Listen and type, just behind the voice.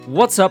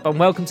What's up, and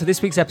welcome to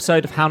this week's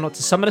episode of How Not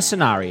to Summon a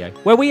Scenario,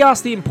 where we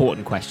ask the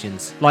important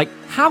questions, like,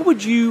 how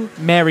would you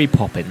marry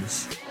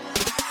Poppins?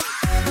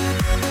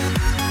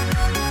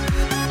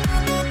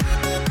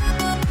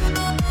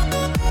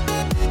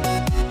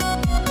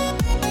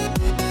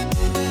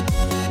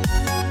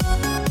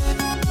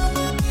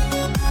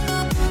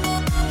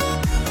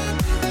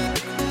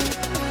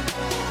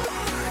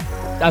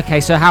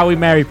 Okay, so how we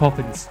marry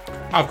Poppins?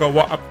 I've got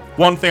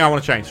one thing I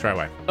want to change straight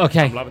away.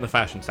 Okay. I'm loving the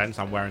fashion sense.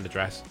 I'm wearing the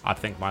dress. I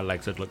think my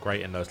legs would look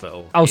great in those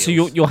little Oh, heels.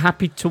 so you're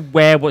happy to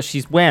wear what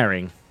she's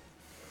wearing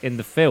in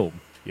the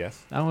film?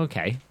 Yes. Oh,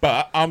 okay.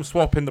 But I'm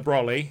swapping the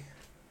brolly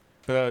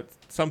for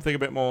something a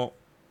bit more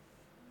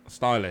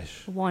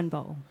stylish. A wine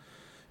bottle.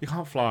 You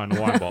can't fly in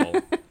a wine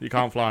bottle. You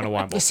can't fly in a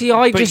wine bottle. You see,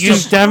 I But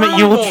just... damn it,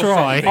 you'll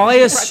try. I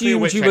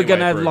assumed you were going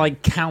to, Broom.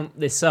 like, count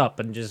this up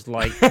and just,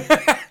 like...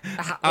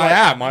 I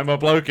am. I'm a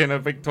bloke in a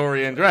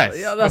Victorian dress.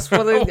 Yeah, that's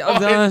what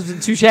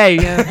touche,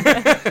 yeah.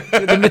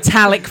 The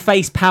metallic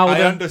face powder.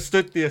 I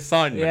understood the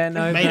assignment. Yeah,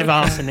 no. Made of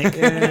arsenic.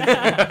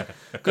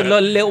 Good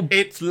little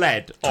It's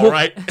lead,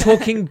 alright?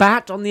 talking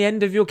bat on the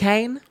end of your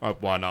cane. Oh,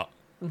 why not?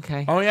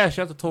 Okay. Oh, yeah,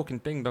 she has a talking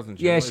thing, doesn't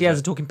she? Yeah, What she is has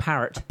it? a talking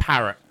parrot.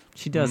 Parrot.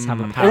 She does have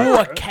a parrot.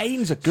 Oh, a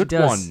cane's a She good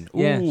does. one.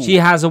 Yeah, Ooh. she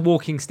has a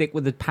walking stick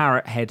with a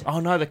parrot head. Oh,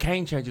 no, the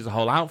cane changes the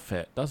whole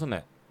outfit, doesn't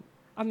it?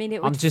 I mean,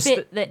 it would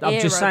fit the era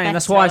I'm just saying.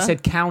 That's why I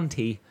said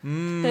county.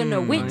 Than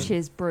a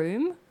witch's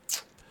broom.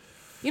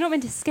 You're not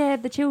meant to scare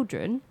the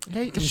children.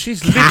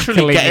 She's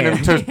cackling literally getting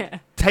it. them to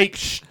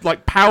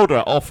take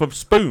powder off of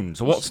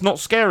spoons. What's not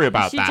scary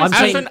about She that? just-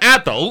 As an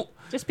adult,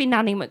 Just be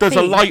Nanny McPhee. there's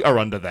a lighter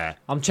under there.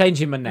 I'm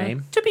changing my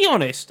name. To be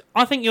honest,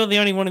 I think you're the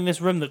only one in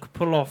this room that could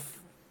pull off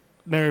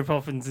Mary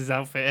Poppins'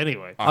 outfit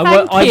anyway. I Thank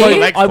won't. I you. won't.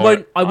 Legs I for won't.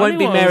 it. I won't knew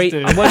be what I was married.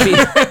 doing. I won't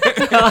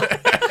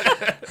be.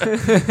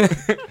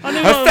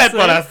 I said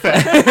what I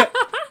said.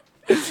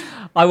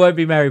 I won't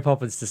be Mary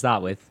Poppins to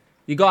start with.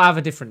 You got to have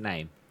a different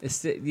name.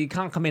 You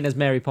can't come in as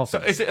Mary So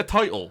Poppins. is it a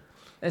title?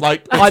 It's-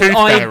 Like the I'm- Tooth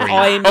I'm- Fairy?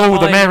 I'm- Oh,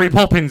 the I'm- Mary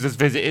Poppins has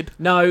visited.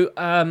 No,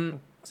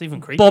 It's even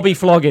creepy. Bobby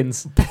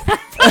Floggins.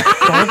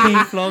 Bobby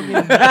flogging.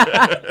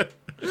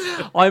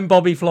 I'm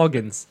Bobby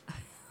Floggins.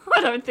 I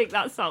don't think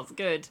that sounds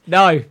good.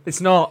 No, it's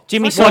not.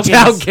 Jimmy Watch Soggins.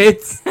 out,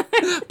 kids.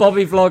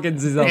 Bobby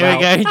Floggins is on. Here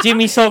we go.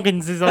 Jimmy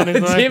Soggins is on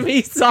his way.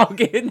 Jimmy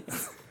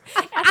Soggins.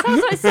 That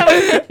sounds like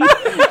something.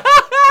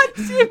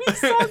 Jimmy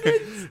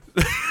Soggins.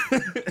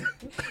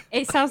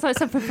 It sounds like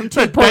something from It's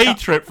a 2 day Point.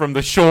 trip from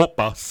the short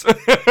bus.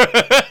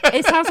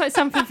 It sounds like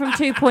something from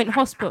 2 Point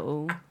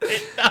Hospital.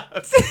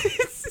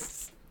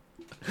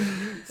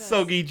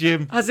 Soggy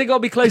Jim. Has it got to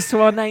be close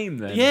to our name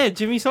then? Yeah,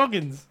 Jimmy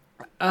Soggins.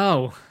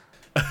 Oh.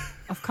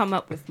 I've come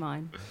up with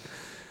mine.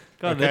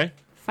 Go on then. Okay.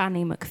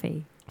 Fanny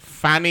McPhee.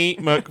 Fanny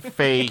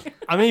McPhee.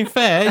 I mean,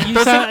 fair. You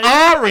There's an sound,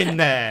 R in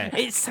there.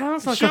 it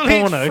sounds like Surely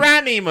a it's porno.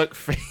 Franny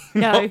McPhee,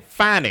 No. not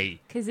Fanny.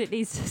 Because it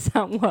needs to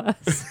sound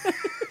worse.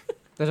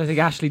 I don't think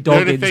Ashley The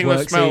only Doggins thing that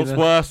works smells either.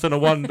 worse than a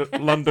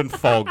London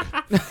fog.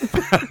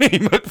 Fanny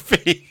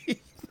McPhee.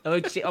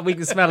 Oh, we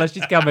can smell her.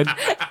 She's coming.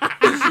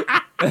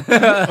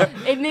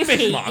 In this Fish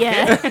heat, market.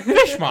 yeah.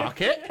 Fish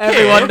market.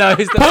 Everyone knows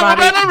that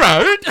Fanny... Portobello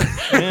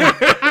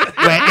Road.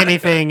 Where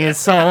anything is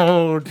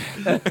sold,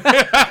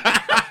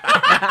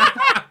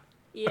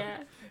 Yeah.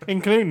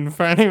 including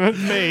Franny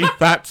McPhee.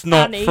 That's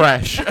not Fanny.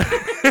 fresh.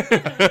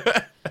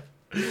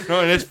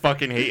 Not in this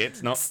fucking heat,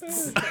 it's not.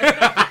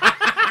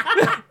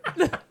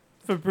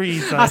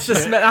 Febreze.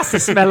 That's the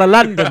smell of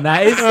London,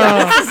 that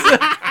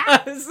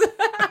is.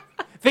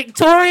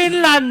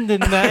 Victorian London,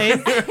 that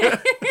is.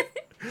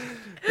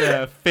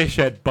 Yeah, fish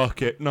head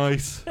bucket,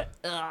 nice.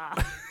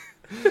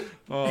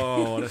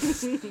 Oh, what a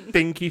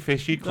stinky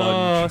fishy Oh,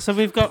 clunge. so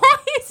we've got. Why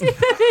is it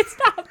that it's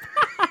that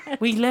bad?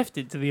 We left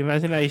it to the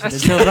imagination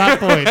until that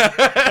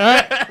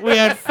point. We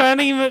had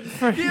Fanny The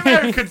McPhee.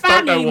 Americans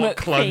don't know Fanny what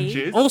McPhee. clunge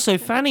is. Also,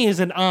 Fanny is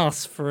an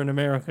ass for an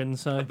American,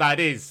 so. That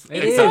is.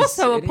 It It's is.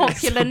 also a It is.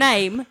 popular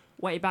name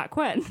way back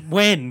when.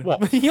 When?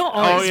 What? Your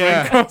eyes yeah.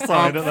 went cross-eyed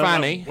Aunt at that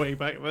Fanny. way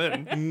back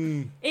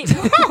then. It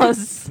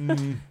was.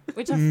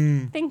 Which I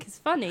think is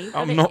funny. but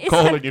I'm it not isn't.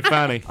 calling you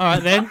Fanny. All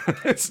right, then.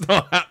 It's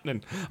not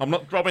happening. I'm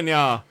not dropping the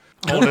R.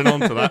 Holding on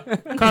to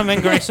that. Come on,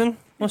 then, Grayson.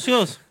 What's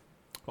yours?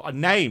 What, a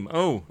name?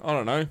 Oh, I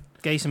don't know.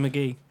 Gayson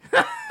McGee.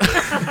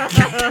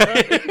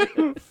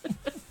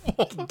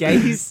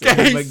 Gaze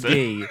Gaze.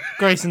 McGee.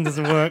 Grayson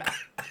doesn't work.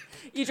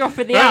 You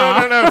dropping the No,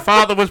 R. no.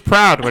 Father was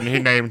proud when he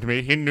named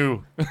me. He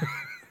knew.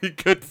 He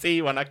could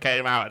see when I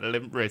came out at the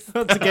limp wrist.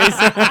 That's a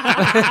Gayson.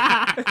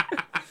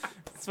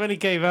 That's when he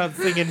came out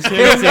singing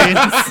show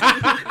tunes.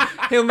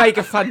 He'll make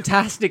a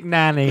fantastic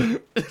nanny.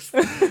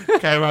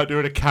 Came out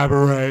doing a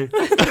cabaret.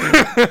 You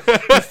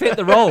fit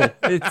the role.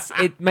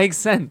 It makes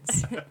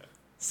sense.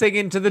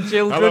 Singing to the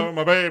children. Hello,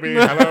 my baby.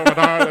 Hello, my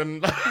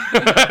darling.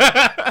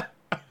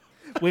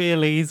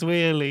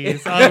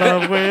 Wheelies. I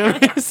love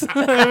wheelies.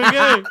 There we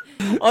go.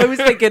 I was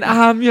thinking,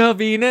 I'm your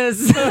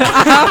Venus.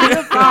 I'm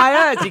your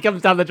fire. As he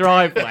comes down the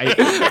driveway,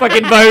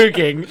 fucking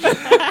voguing.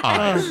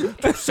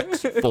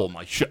 Sex for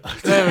my shirt.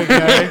 There we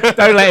go.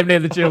 Don't let him near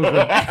the children.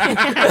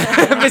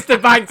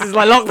 Mr. Banks is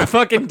like, lock the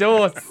fucking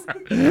doors.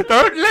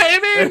 Don't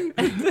let him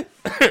in.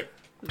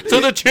 To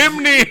the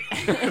chimney.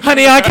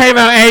 Honey, I came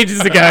out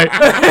ages ago.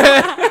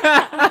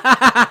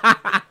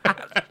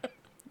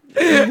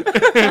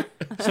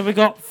 So we've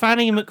got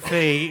Fanny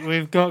McPhee,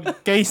 we've got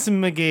Gason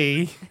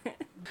McGee.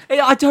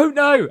 I don't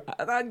know.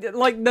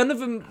 Like, none of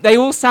them, they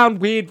all sound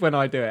weird when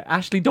I do it.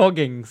 Ashley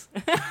Doggings.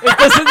 It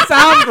doesn't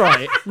sound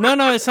right.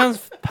 No, it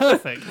sounds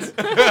perfect.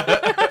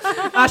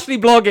 Ashley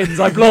Bloggins.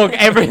 I blog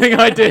everything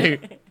I do.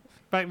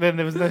 Back then,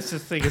 there was no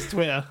such thing as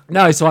Twitter.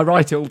 No, so I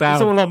write it all down.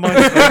 It's all on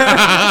my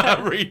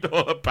phone. Read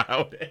all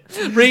about it.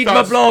 Read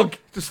my blog.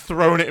 Just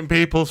throwing it in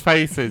people's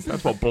faces.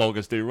 That's what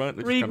bloggers do, right?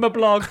 They just Read go, my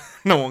blog.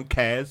 No one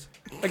cares.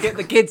 I get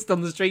the kids on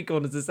the street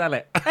corners to sell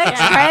it.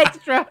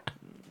 Extra.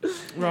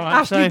 Right,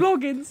 Ashley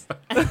Bloggins.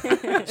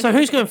 so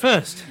who's going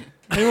first?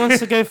 Who wants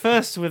to go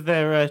first with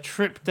their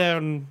trip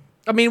down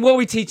I mean, what are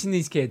we teaching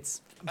these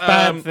kids?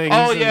 bad things?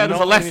 Oh, yeah, and there's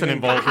a not lesson anything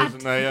involved, bad?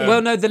 isn't there? Yeah.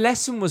 Well, no, the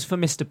lesson was for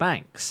Mr.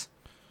 Banks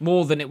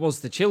more than it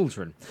was the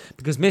children,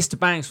 because Mr.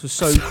 Banks was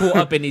so caught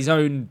up in his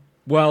own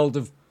world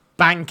of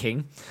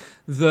banking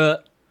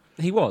that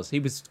he was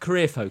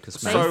career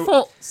focused, mate. They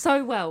fought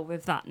so well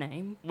with that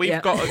name.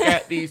 We've got to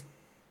get these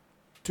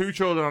two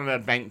children on an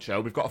adventure.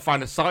 We've got to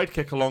find a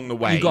sidekick along the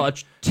way. You've got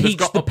to teach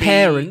got the to be-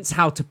 parents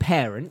how to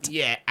parent.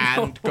 Yeah,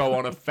 and go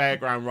on a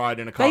fairground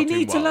ride in a They cartoon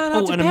need to world. learn how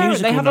Oh, to and a parent.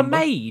 They musical have number. a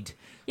maid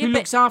Yeah, who but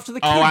looks after the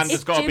kids. Oh, and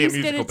there's If got to be a Jim's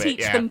going musical to bit, teach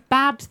yeah. them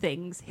bad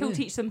things, he'll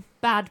teach them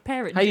bad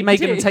parenting. How are you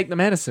making too. them take the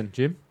medicine,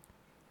 Jim?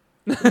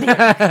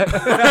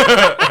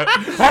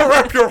 I'll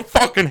rip your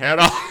fucking head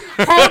off.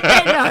 Hold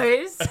their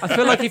nose. I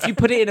feel like if you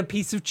put it in a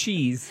piece of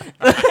cheese.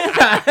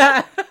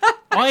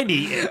 I'd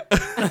eat it.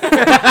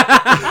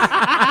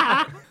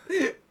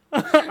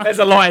 There's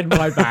a lot in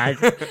my bag.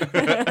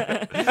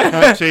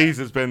 That cheese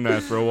has been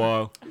there for a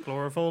while.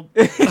 Chloroform.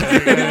 There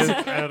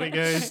it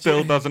goes.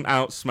 Still doesn't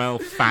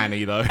outsmell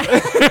Fanny, though.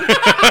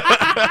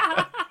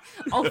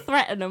 I'll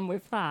threaten them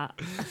with that.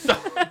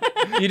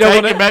 You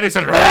don't Take want your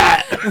medicine.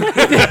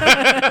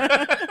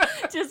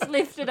 Just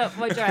lifted up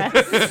my dress.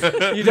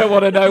 to. You don't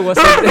want to know what's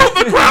in there.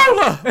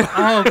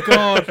 Oh,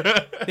 God.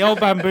 The old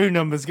bamboo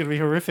number's going to be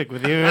horrific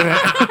with you, isn't it?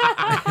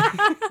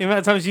 The amount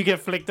of times you get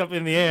flicked up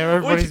in the air,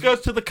 When she everybody's...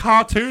 goes to the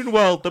cartoon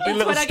world, there'll be That's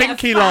little when I get a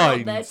stinky fan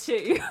on there lines.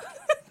 too,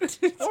 Oh,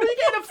 are you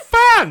getting a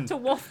fan? to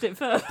waft it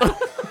further.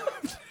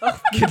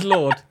 Good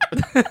lord.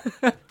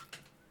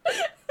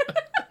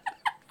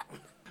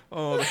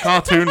 Oh, the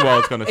cartoon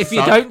world's gonna If suck.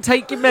 you don't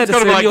take your It's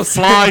medicine, got like you'll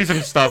flies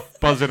and stuff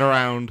buzzing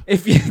around.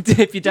 If you don't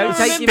take your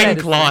Stink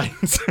medicine,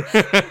 lines.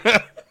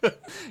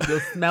 you'll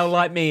smell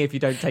like me if you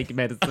don't take your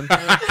medicine.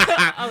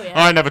 Oh yeah.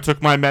 I never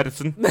took my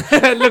medicine. Look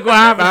what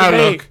happened Ah, to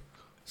me. look.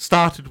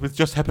 Started with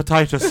just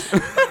hepatitis.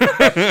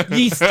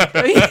 Yeast.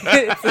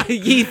 It's a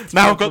yeast.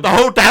 Now I've got the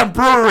whole damn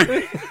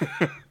brewery.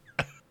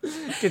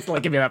 Kids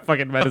like, give me that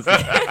fucking medicine.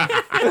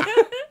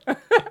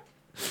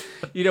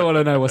 You don't want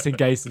to know what's in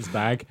Gason's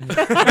bag.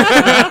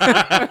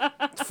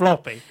 It's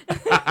floppy.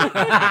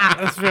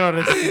 Let's be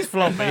honest, it's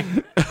floppy.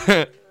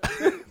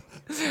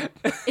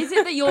 Is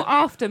it that you're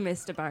after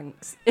Mr.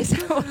 Banks? Is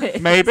that what it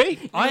is?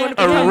 Maybe. wanna A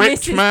become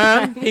rich Mrs.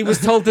 man. He was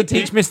told to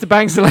teach Mr.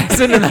 Banks a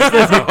lesson, and that's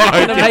what he's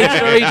going to make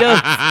sure he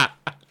does.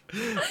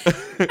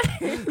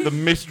 The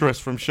mistress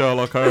from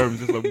Sherlock Holmes,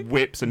 just like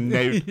whips and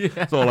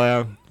That's all I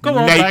am. Come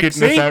on, Nakedness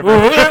Banksy.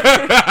 everywhere.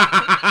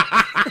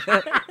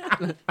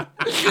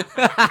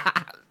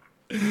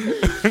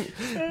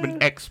 I'm an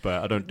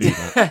expert. I don't do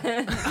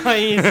that.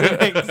 He is an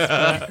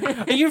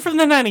expert. Are you from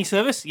the nanny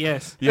service?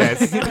 Yes.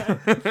 Yes.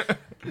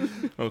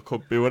 Well,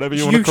 could be whatever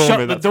you want You to call shut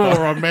me. the That's door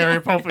fine. on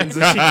Mary Poppins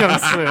as she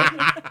comes through.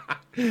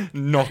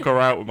 Knock her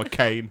out with my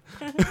cane.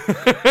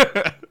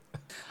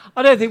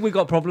 I don't think we've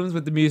got problems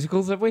with the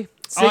musicals, have we?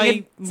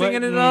 Singing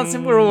and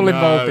dancing, we're all no.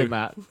 involved in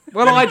that.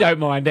 Well, I don't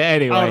mind it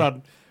anyway. Hold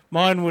on.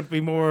 Mine would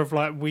be more of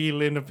like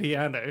wheeling a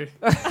piano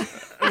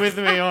with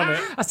me on it.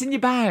 That's in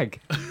your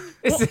bag.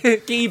 It's a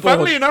keyboard.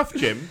 Funnily enough,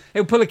 Jim,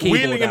 He'll pull a keyboard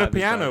wheeling in out a of his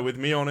piano bag. with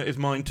me on it is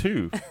mine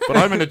too. But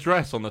I'm in a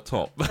dress on the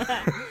top.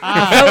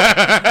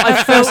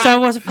 I First felt, I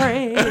was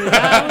afraid.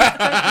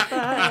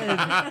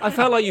 I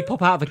felt like you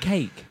pop out of a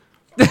cake.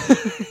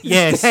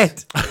 Yes.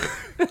 Dead.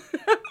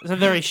 It's a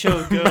very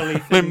showgirly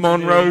thing. Lynn to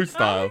Monroe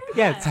style.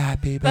 Yes.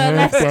 Happy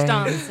Burlesque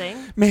dancing.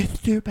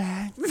 Mr.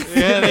 Banks. do.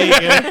 Yeah, there you go.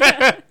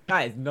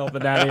 That is not the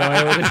nanny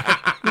I ordered.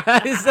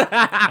 That is,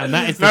 And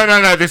that is the,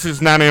 No, this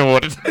is Nanny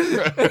ordered.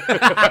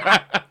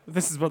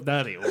 this is what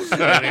Daddy was.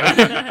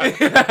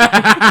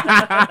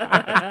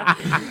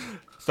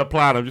 It's the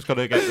plan. I'm just going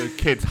to get the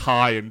kids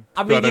high and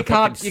I mean, gotta you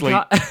can't, fucking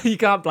sleep. you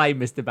can't blame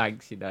Mr.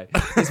 Banks, you know.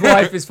 His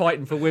wife is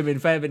fighting for women,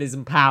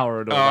 feminism,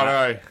 power, and all Oh,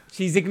 that. no.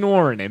 She's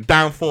ignoring him.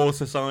 Downfall of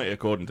society,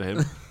 according to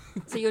him.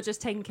 So you're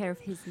just taking care of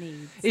his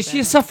needs. Is she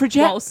then, a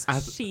suffragette?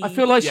 whilst she I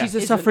feel like Yeah. she's a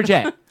isn't.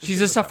 suffragette.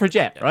 She's a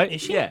suffragette, right?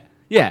 Is she? Yeah.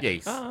 Yeah,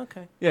 Yes. Oh,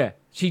 okay. yeah.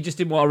 She just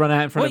didn't want to run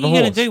out in front What of are a you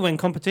horse. going to do when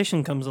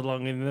competition comes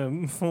along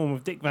in the form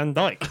of Dick Van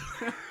Dyke?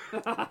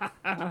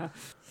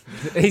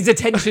 His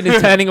attention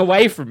is turning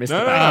away from Mr.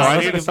 No, Banks. I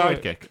that's need a a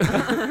good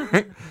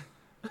sidekick.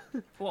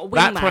 What a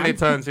That's when wingman. it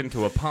turns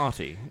into a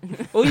party.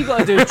 All you got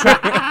to do is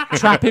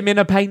trap him in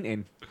a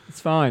painting. It's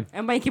fine.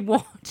 And make him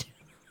watch.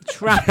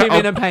 Trap him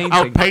in a painting.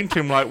 I'll paint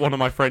him like one of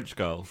my French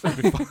girls.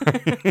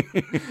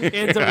 It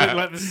ends up looking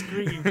like the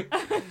Scream.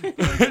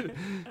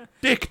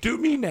 Dick, do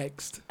me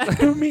next.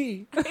 Do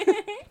me.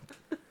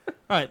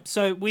 Right,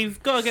 so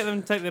we've got to get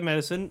them to take their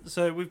medicine.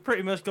 So we've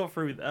pretty much got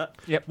through that.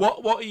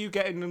 What are you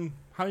getting them?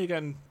 How are you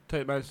getting to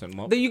take medicine?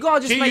 What? You got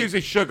to just She make.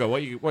 uses sugar.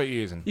 What are you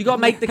using? You got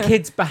to make the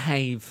kids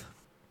behave.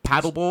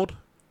 Paddleboard.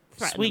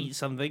 Threaten Sweet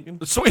something.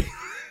 Sweet.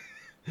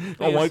 Yeah,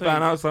 A white sweet.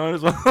 van outside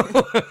as well.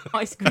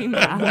 Ice cream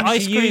man. What?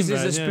 Ice She cream uses man,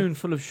 a yeah.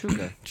 spoonful of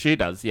sugar. She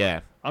does,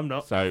 yeah. I'm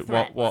not. So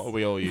Threats. what are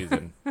we all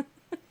using?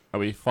 Are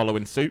we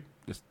following suit?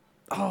 Just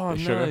Oh, the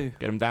no. sugar.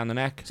 Get them down the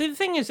neck. See, the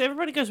thing is,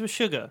 everybody goes with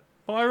sugar.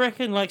 But I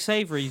reckon, like,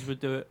 savouries would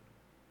do it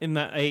in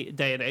that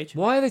day and age.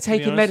 Why are they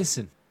taking honest.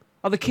 medicine?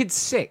 Are the kids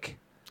sick?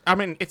 I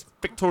mean, it's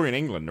Victorian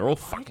England. They're all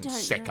fucking don't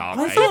sick, know. aren't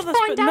I they? thought that's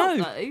Find but out,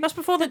 no. though, That's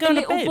before they The go to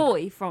little bed.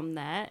 boy from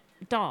there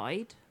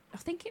died. I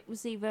think it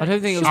was either. I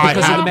don't think it was I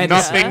because of the have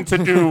medicine. nothing to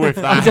do with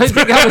I that. don't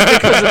think that was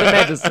because of the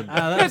medicine.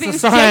 That's it the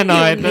was cyanide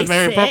that genuinely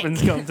Mary sick.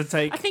 Poppins got to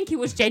take. I think he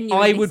was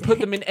genuinely. I would put sick.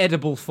 them in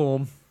edible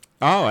form.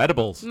 Oh,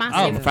 edibles.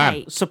 Massive Oh, fan.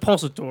 cake.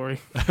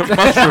 Suppository.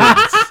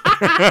 Mushrooms.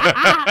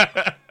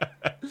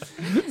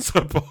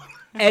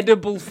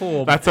 Edible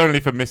form That's only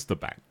for Mr.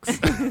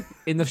 Banks.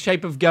 in the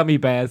shape of gummy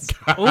bears.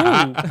 Ooh. With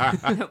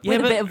Yeah, a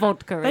but bit of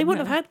vodka. They in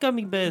wouldn't have there. had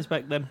gummy bears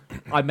back then.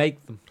 I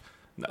make them.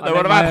 They I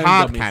would make have my had own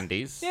hard gummies.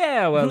 candies.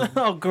 Yeah, well,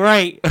 Oh,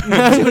 great.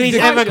 Nobody's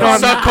ever gone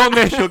Suck on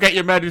this, you'll get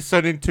your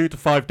medicine in 2 to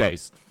 5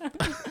 days.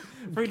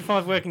 3 to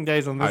 5 working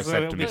days on I this.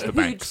 said to A Mr. huge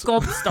Banks.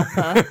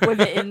 gobstopper with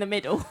it in the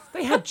middle.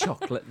 they had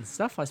chocolate and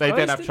stuff. I They suppose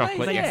did have didn't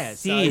chocolate, They?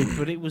 yes. Yeah, Did, so-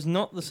 but it was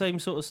not the same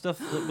sort of stuff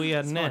that we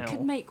had I now.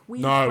 could make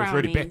weed No, it was brownies.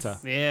 really bitter.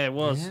 Yeah, it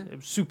was. Yeah. It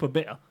was super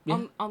bitter. Yeah.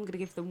 I'm gonna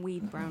give them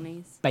weed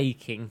brownies.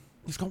 baking.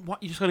 You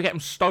just got to get them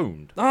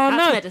stoned. Oh, That's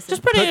no. medicine.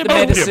 Just put Put it in the a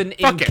bowl. medicine in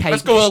Fuck it,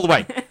 let's cake. go all the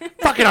way.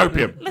 Fucking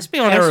opium. Let's be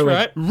honest, Heroin.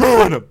 right?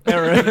 Ruin them.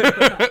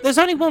 There's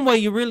only one way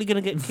you're really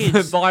going to get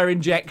kids. Via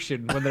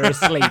injection when they're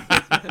asleep.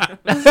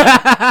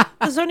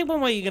 There's only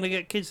one way you're going to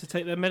get kids to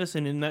take their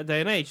medicine in that day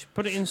and age.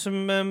 Put it in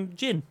some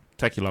gin.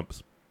 Take your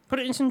lumps. Put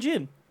it in some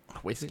gin.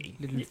 Whiskey.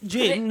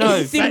 Gin? No.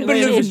 Back Thimble then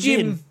it of was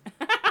gin.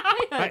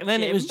 Back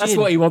then it was That's gin.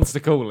 what he wants to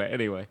call it,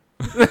 anyway.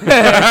 Put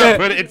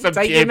it in some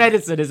Take your gin.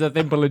 medicine is a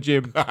thimble of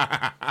gin.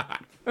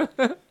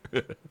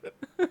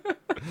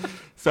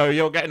 So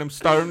you're getting them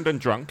stoned and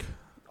drunk.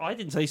 I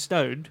didn't say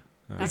stoned.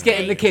 He's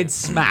getting the kids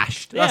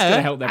smashed. That's Yeah, going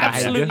to help their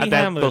absolutely. behaviour. And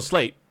then hammered. they'll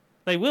sleep.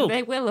 They will.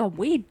 They will on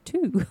weed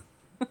too.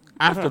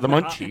 After the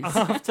munchies.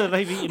 After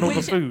they've eaten all the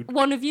Which food.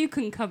 one of you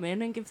can come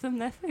in and give them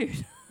their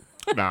food.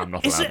 No, I'm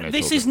not allowed no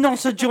This children. is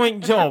not a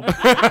joint job.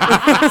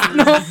 It's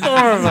not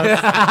 4 of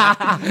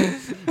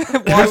us.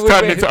 It's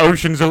turned into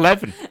Ocean's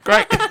 11.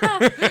 Great.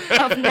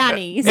 Of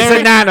nannies. It's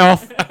a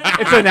nan-off.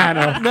 It's a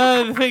nan-off.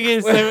 No, the thing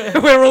is,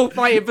 We're all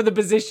fighting for the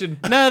position.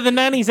 no, the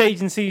nannies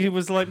agency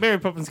was like, Mary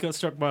Poppins got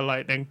struck by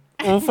lightning.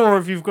 All 4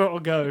 of you've got to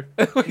go.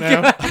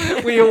 Now.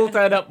 We all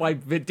turn up by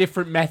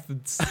different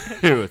methods.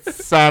 You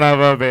son of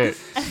a bitch.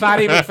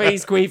 Fanny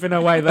McPhee's queefing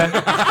away there.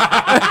 That's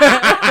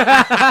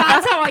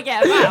how I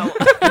get them out.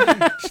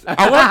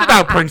 I wondered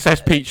how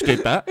Princess Peach did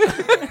that.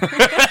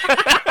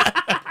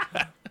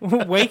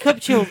 Wake up,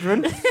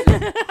 children.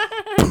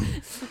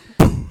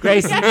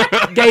 Grayson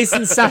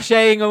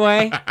sashaying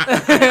away.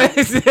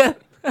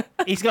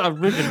 He's got a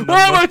ribbon.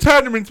 Why am number. I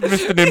turning him into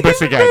Mr.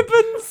 Nimbus again?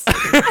 Ribbons.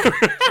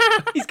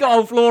 He's got a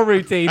whole floor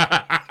routine.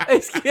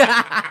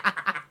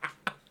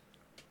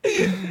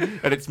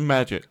 And it's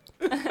magic.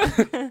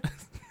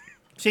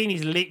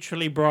 Sheeny's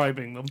literally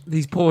bribing them.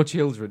 These poor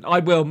children. I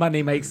will.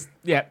 Money makes.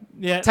 Yeah.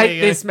 Yeah, Take there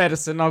you go. this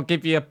medicine. I'll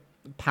give you a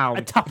pound.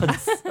 A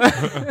tuppence.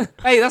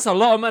 Hey, that's a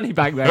lot of money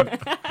back then.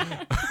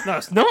 No,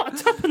 it's not. A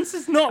tuppence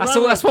is not.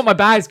 That's what my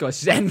bag's got.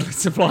 It's just endless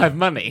supply of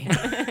money.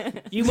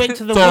 You went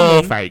to the It's all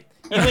woman. fake.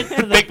 You went to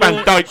the Big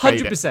Man Dyke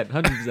made it.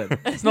 100%.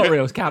 It's not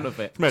real. It's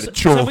counterfeit. Made So, it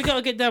chalk. so we got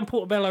to get down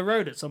Portobello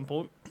Road at some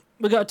point.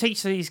 We got to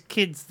teach these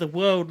kids the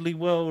worldly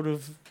world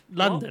of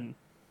London.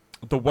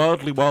 The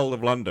worldly world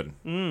of London.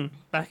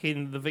 Back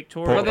in the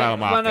Victoria. Well, Portobello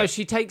no, Market.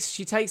 she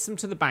takes them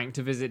to the bank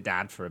to visit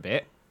Dad for a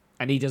bit,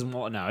 and he doesn't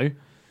want to know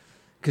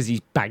because he's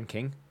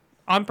banking.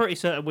 I'm pretty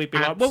certain we'd be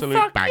Absolute like,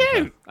 well, fuck banker.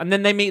 you. And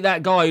then they meet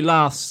that guy who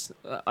laughs,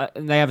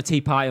 and they have a tea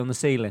party on the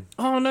ceiling.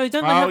 Oh no,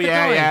 don't they Oh, have the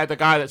yeah, guy? yeah. The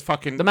guy that's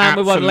fucking The man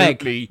with one leg.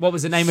 absolutely What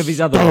was the name of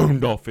his other one?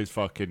 stoned off his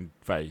fucking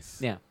face.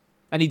 Yeah,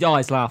 and he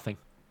dies laughing.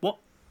 What?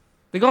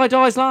 The guy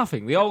dies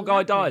laughing. The old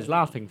guy dies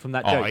laughing from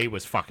that Oh, joke. he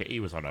was he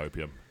was on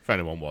opium. If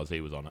anyone was,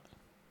 he was on it.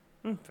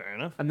 Fair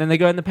enough. And then they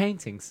go in the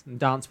paintings and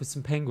dance with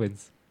some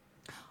penguins.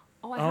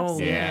 Oh, I have Oh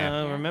seen yeah.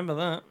 that. I remember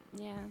that.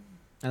 Yeah.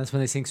 And that's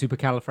when they sing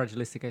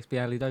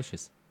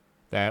Supercalifragilisticexpialidocious.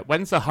 There.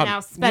 When's the hunt? Now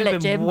spell You've it,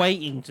 been Jim.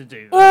 waiting to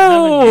do that.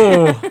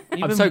 Oh! You've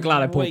I'm been so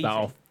glad I pulled waiting. that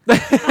off.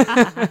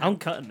 I'm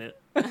cutting it.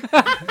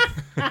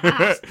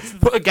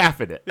 Put a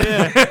gaff in it.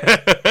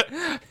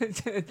 Yeah.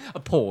 A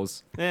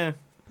pause. Yeah.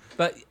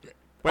 But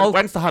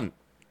When's the hunt?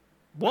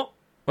 What?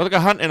 Well, they go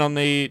hunting on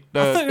the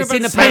I thought you were it's in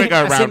about the to say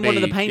painting. It's in one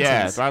of the Yeah, paintings.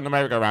 it's around the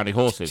merry-go-roundy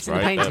horses, It's in the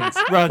right? paintings.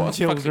 Run, What's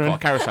the fuck's it children.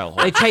 called? Carousel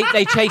horse.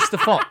 They chase the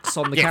fox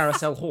on the Yes.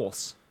 carousel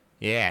horse.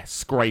 Yeah,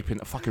 scraping,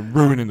 fucking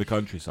ruining the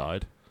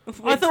countryside.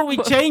 I thought we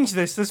changed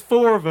this. There's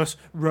 4 of us.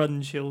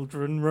 Run,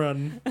 children,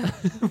 run.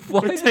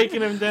 We're taking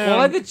them down.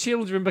 Why the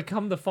children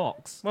become the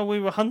fox? Well, we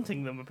were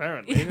hunting them,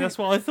 apparently. That's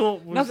what I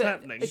thought was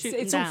happening.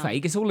 It's all down.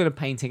 fake. It's all in a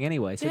painting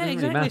anyway, so Yeah, it doesn't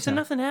exactly. really So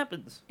matter. nothing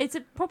happens. It's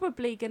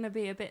probably going to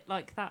be a bit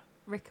like that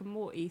Rick and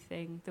Morty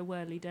thing, the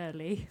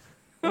whirly-durly.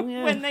 Oh,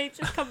 yeah. When they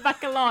just come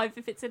back alive,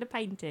 if it's in a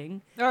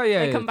painting, Oh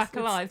yeah, they come back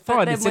alive. Fine,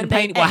 But then it's in a when they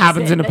painting. What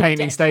happens exit, in a they're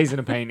painting dead. stays in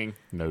a painting.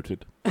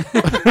 Noted.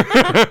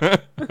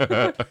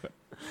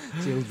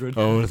 Children.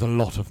 Oh, there's a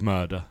lot of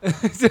murder.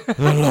 There's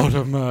a lot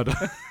of murder.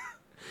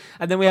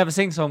 And then we have a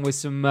sing-song with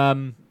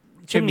some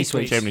chimney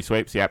sweeps. Chimney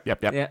sweeps, yep.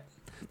 Yeah.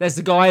 There's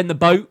the guy in the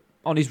boat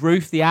on his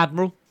roof, the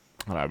admiral.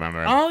 I don't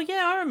remember him. Oh,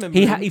 yeah, I remember.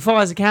 He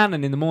fires a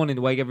cannon in the morning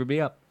to wake everybody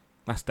up.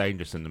 That's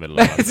dangerous in the middle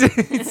of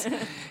London.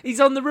 He's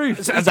on the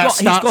roof. So He's that got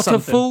starts a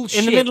something. full in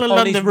ship the middle of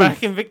on his London roof.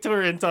 back in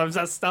Victorian times.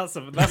 That starts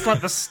something. That's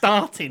like the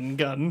starting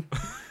gun.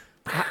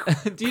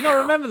 Do you not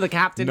remember the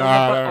captain No, on I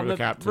the, don't on remember the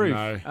the captain, roof?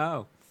 no.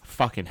 Oh.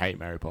 Fucking hate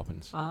Mary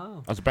Poppins.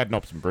 Oh. I was a bed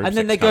knobs and broomsticks. And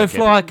then they go and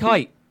kind of fly a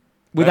kite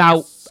without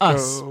Let's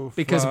us go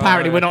because fly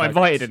apparently we're not kites.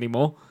 invited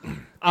anymore. kid.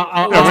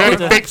 Yeah, we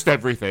already fixed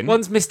everything.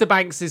 Once Mr.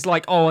 Banks is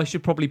like, "Oh, I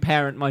should probably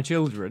parent my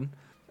children,"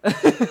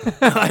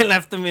 I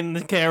left them in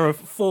the care of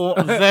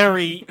 4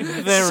 very,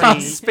 very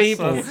sus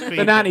people. sus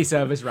The nanny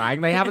service rang.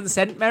 They haven't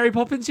sent Mary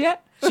Poppins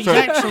yet. She's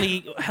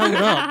actually held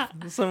up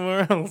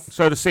somewhere else.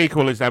 So the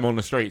sequel is them on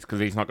the streets because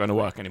he's not going to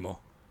work anymore.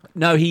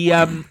 No, he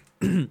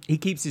he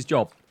keeps his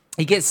job.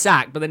 He gets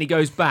sacked, but then he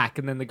goes back,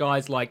 and then the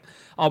guy's like,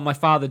 "Oh, my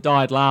father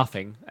died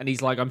laughing," and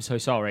he's like, "I'm so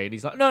sorry," and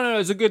he's like, "No,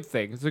 it's a good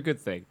thing. It's a good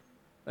thing."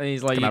 And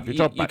he's like, Can have your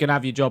job you back." can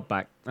have your job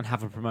back and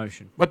have a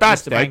promotion." But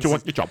Dad's Mr. dead. Banks Do you is-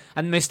 want your job?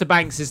 And Mr.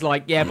 Banks is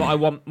like, "Yeah, but I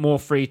want more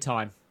free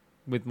time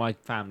with my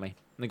family."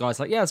 And the guy's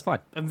like, "Yeah, it's fine."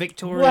 And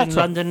Victorian What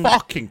London. a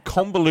fucking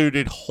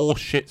convoluted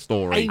horseshit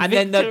story. Hey, And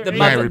then the Victoria-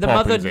 mother, Mary the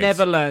mother Poppins is.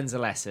 never learns a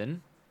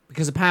lesson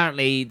because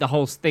apparently the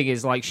whole thing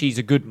is like she's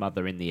a good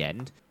mother in the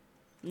end,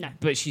 No.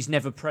 but she's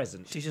never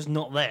present. She's just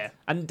not there.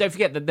 And don't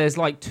forget that there's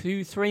like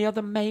 2-3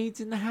 other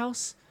maids in the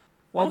house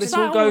while What's this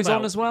that all all goes about?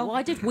 on as well.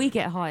 Why did we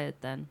get hired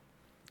then?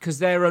 Because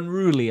they're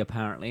unruly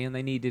apparently, and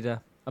they needed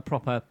a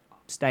proper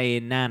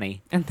stay-in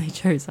nanny. And they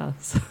chose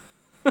us.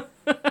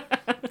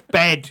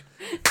 Bed.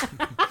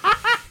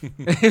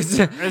 it was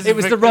the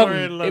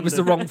Victorian wrong. It was the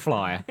London. wrong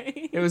flyer.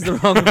 It was the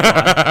wrong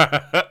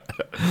flyer.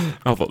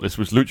 I thought this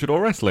was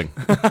luchador wrestling.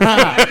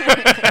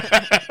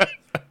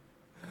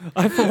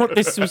 I thought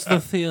this was the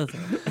theatre.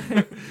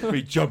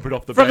 Me jumping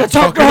off the From bed, the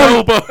top fucking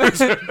rope.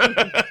 elbows.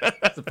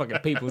 It's a fucking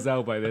people's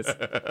elbow. This.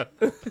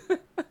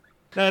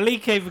 No, Lee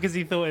came because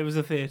he thought it was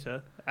a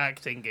theatre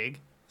acting gig.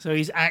 So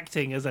he's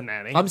acting as a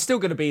nanny. I'm still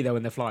going to be there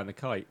when they're flying the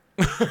kite.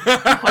 I'm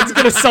just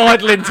going to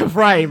sidle into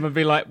frame and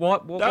be like,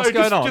 "What's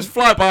going on?" Just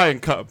fly by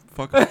and cut 'em.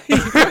 Fuck 'em.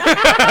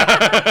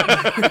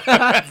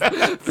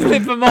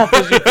 Flip them off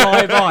as you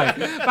fly by.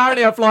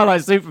 Apparently, I fly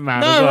like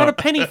Superman. as no, well. on a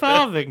penny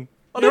farthing.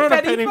 On You're a on a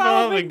penny penny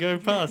farthing? farthing going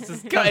past.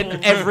 Just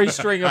Cutting every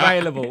string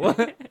available.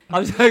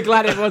 I'm so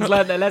glad everyone's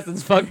learned their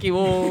lessons. Fuck you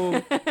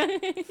all.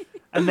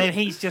 And then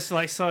he's just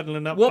like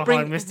sidling up What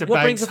behind bring- Mr. what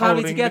Banks brings a family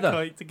holding together? the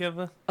kite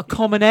together. A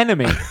common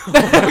enemy.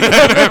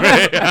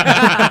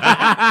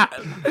 I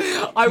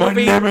will My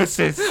be.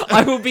 nemesis.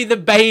 I will be the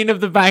bane of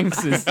the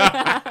Bankses.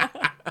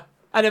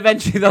 And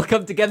eventually they'll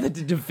come together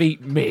to defeat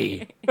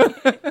me.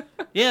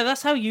 Yeah,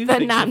 that's how you The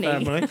fix nanny. a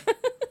family.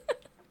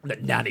 The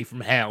nanny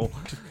from hell.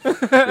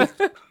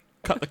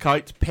 Cut the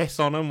kites, piss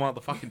on them while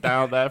they're fucking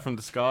down there from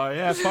the sky.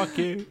 Yeah, fuck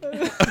you.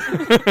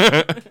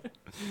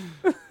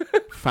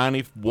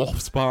 Fanny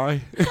wafts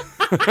by.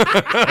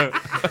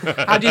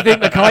 How do you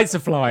think the kites are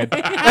flying?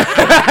 Just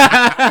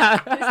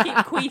keep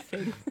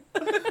queefing.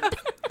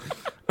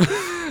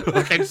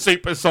 Fucking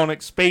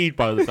supersonic speed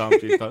by the time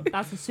she's done.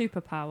 That's a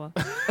superpower.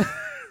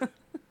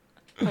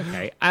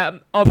 Okay.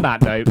 On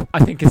that note, I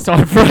think it's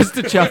time for us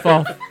to chuff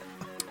off. That's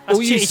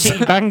All you chitty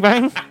chitty bang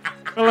bang.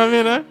 Well, I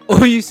mean,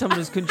 All you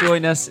summoners can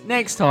join us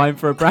next time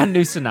for a brand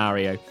new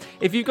scenario.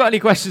 If you've got any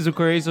questions or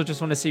queries or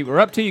just want to see what we're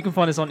up to, you can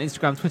find us on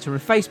Instagram, Twitter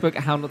and Facebook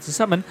at How Not To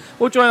Summon,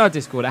 or join our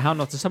Discord at How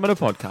Not To Summon a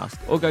Podcast,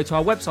 or go to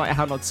our website at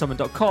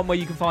hownottosummon.com where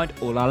you can find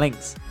all our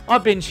links.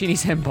 I've been Shini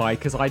Senpai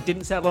because I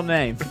didn't settle on a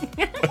name.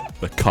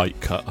 The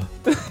kite cutter.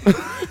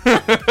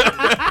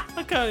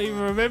 I can't even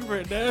remember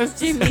it now. It's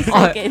Jimmy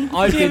Soggins.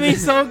 I've Jimmy been,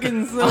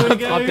 Soggins. There we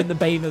go. I've been the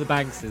bane of the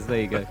Bankses.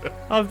 There you go.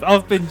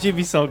 I've been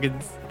Jimmy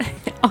Soggins.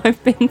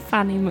 I've been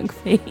Fanny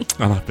McPhee.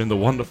 And I've been the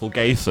wonderful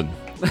Gayson.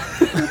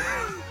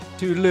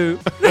 Toodaloo.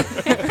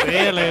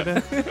 See you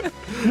later.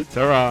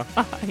 Ta-ra.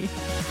 Bye.